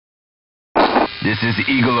This is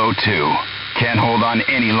Eagle 02. Can't hold on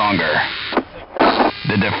any longer.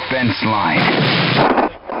 The defense line.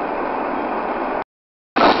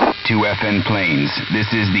 2 FN planes. This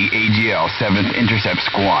is the AGL 7th Intercept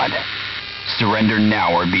Squad. Surrender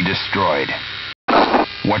now or be destroyed.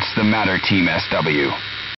 What's the matter, Team SW?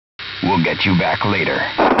 We'll get you back later.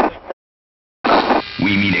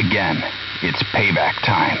 We meet again. It's payback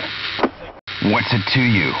time. What's it to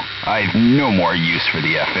you? I've no more use for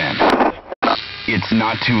the FN. It's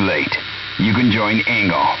not too late. You can join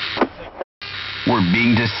Angle. We're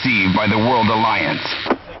being deceived by the World Alliance.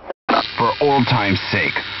 For old time's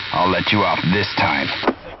sake, I'll let you off this time.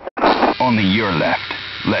 Only you're left.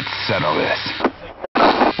 Let's settle this.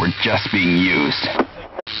 We're just being used.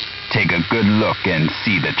 Take a good look and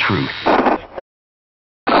see the truth.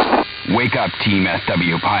 Wake up, Team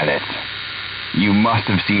SW pilots. You must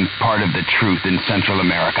have seen part of the truth in Central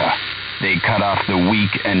America. They cut off the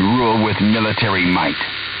weak and rule with military might.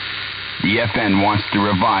 The FN wants to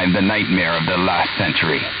revive the nightmare of the last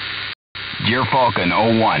century. Gyrfalcon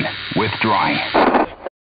 01, withdrawing.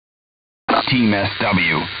 Team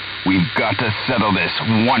SW, we've got to settle this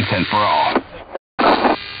once and for all.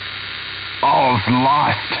 All's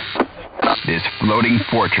lost. This floating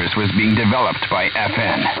fortress was being developed by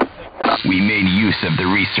FN. We made use of the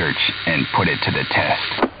research and put it to the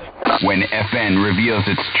test. When FN reveals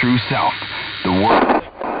its true self, the world...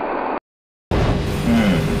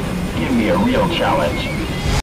 Give me a real challenge.